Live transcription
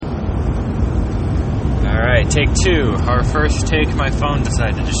Alright, take 2. Our first take, my phone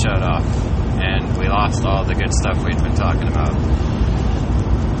decided to shut off. And we lost all the good stuff we'd been talking about.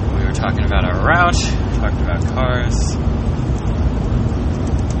 We were talking about our route, talking about cars.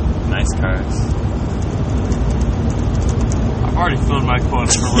 Nice cars. I've already filled my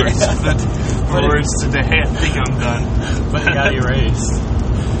quota for words, for words today. I think I'm done. But it got erased.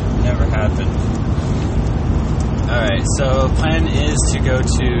 Never happened. Alright, so plan is to go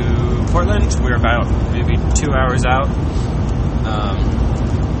to Portland. We're about maybe 2 hours out.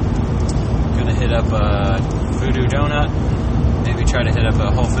 Gonna hit up a Voodoo Donut. Maybe try to hit up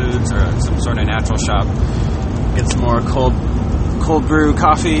a Whole Foods or some sort of natural shop. Get some more cold brew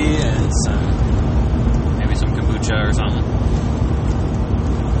coffee and maybe some kombucha or something.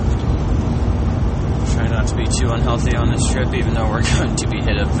 Try not to be too unhealthy on this trip, even though we're going to be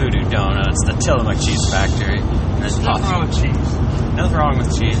hit up Voodoo Donuts, the Tillamook Cheese Factory. There's nothing wrong with cheese. Nothing wrong with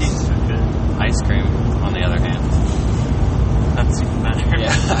cheese. Cheese is good. Ice cream, on the other hand. That's even better.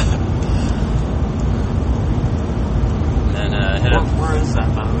 Yeah. And then hit up. Where is that,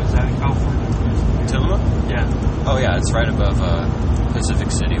 though? Is that in California? Tillamook? Yeah. Oh, yeah, it's right above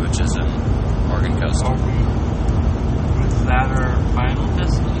Pacific City, which is in Oregon coast. Is that our final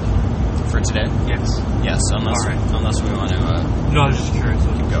destination? For today? Yes. Yes, unless we want to No, I was just curious.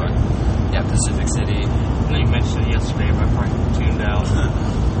 keep going. Yeah, Pacific City. I know you mentioned it yesterday, but I probably tuned out.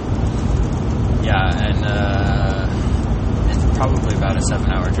 Yeah, and it's probably about a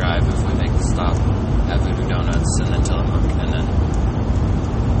 7-hour drive if we make the stop at Voodoo Donuts and then Tillamook and then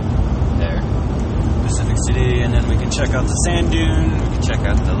there. Pacific City, and then we can check out the sand dune, we can check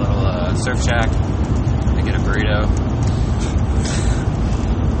out the little surf shack, and get a burrito.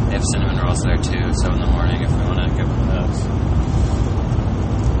 They have cinnamon rolls there too, so in the morning if we want to get one of those.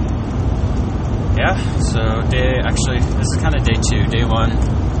 Yeah, so this is kind of day 2. Day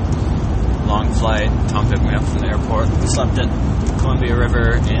 1, long flight. Tom picked me up from the airport. We slept at Columbia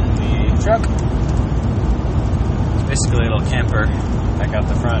River in the truck. It's basically a little camper. I got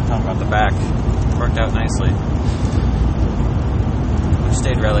the front, Tom got the back. Worked out nicely. We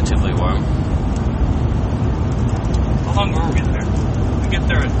stayed relatively warm. How long were we there? We get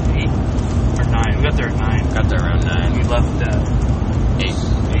there at 8 or 9. We got there at 9. Got there around 9. We left at 8. 8.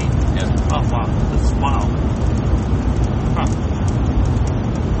 Yeah. Oh, wow. That's wow. Huh.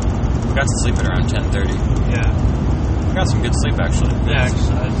 We got to sleep at around 10:30. Yeah. We got some good sleep, actually. Yeah,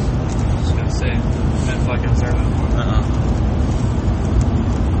 actually, I was just going to say, I didn't feel like I was there that long.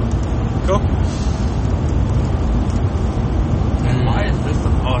 Cool. And why is this the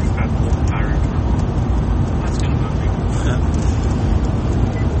polished pencil battery terminal? That's going to move me.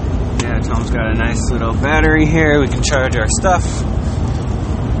 Yeah, Tom's got a nice little battery here. We can charge our stuff.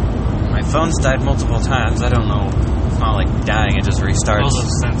 My phone's died multiple times. I don't know. It's not like dying, it just restarts. All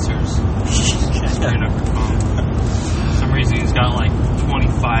those sensors. Straight up your phone. For some reason, he's got like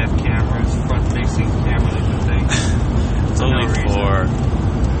 25 cameras, front-facing camera, like the thing. It's only 4.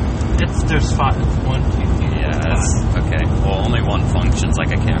 There's 5. 1, 2, 3. Yeah, okay. Well, only one functions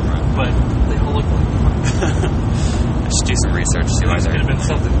like a camera. But they all look like I should do some research, see why it they're... could have been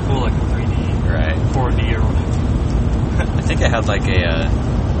something cool like a 3D. Right. 4D or whatever. I think I had like I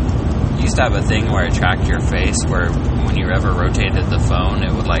used to have a thing where it tracked your face, where when you ever rotated the phone,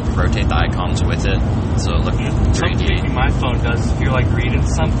 it would like rotate the icons with it, so it looked 3D. Something my phone does, if you're like reading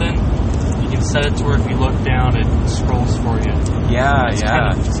something, you can set it to where if you look down, it scrolls for you. Yeah,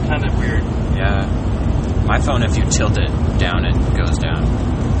 It's kind of weird. Yeah. My phone, if you tilt it down, it goes down.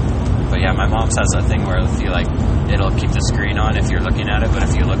 But yeah, my mom's has a thing where if you like, it'll keep the screen on if you're looking at it, but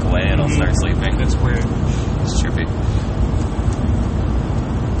if you look away, it'll start sleeping. It's weird. It's trippy.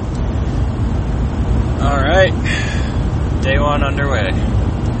 Alright. Day 1 underway.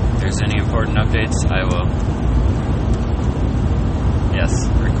 If there's any important updates, I will... Yes,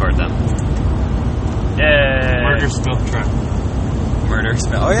 record them. Yay! Murder milk truck. Murder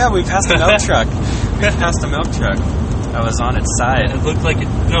smell. Oh yeah, we passed a milk truck. We passed a milk truck. I was on its side. It looked like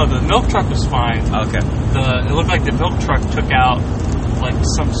the milk truck was fine. Okay. It looked like the milk truck took out like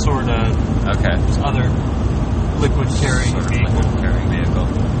some sort of other liquid carrying vehicle.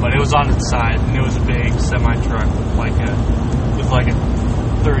 But it was on its side, and it was a big semi truck with like a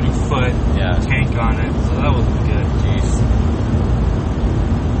 30-foot tank on it. So that was good. Jeez.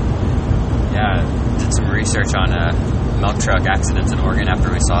 Yeah, did some research on milk truck accidents in Oregon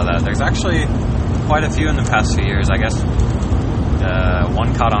after we saw that. There's actually quite a few in the past few years. I guess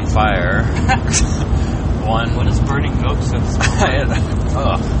one caught on fire. One. What is burning milk so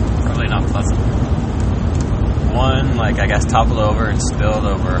Oh, probably not pleasant. One, I guess, toppled over and spilled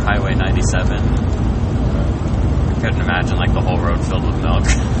over Highway 97. I couldn't imagine, the whole road filled with milk.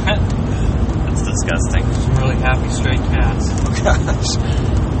 That's disgusting. Some really happy stray cats. Oh gosh.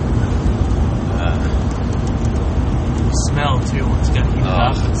 Smell too once it got heated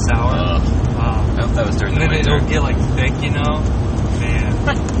up and sour. I hope that was during the winter. And then it'll get like thick, you know? Man.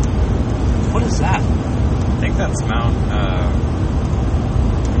 What is that? I think that's Mount,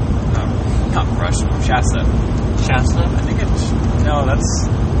 not Rushmore, Shasta. Shasta? I think it's, no, that's,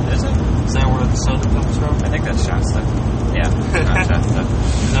 is it? Is that where the soda comes from? I think that's Shasta. Yeah, Mount Shasta.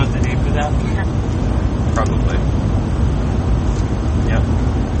 Is that the name for that? Probably. Yep.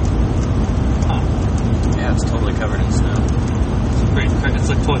 Huh. Yeah, it's totally covered in snow. It's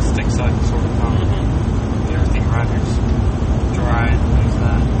like toilet stick size sort of thing. Mm-hmm. Everything around here's dry and things like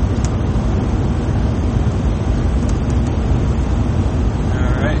that.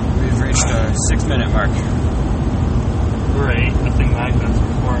 Alright, we've reached our 6-minute mark. Great. I think 9 minutes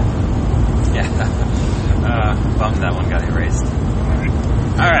before. Yeah. Bummed that one got erased.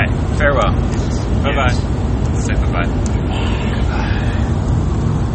 Alright, farewell. Bye-bye. Say bye-bye.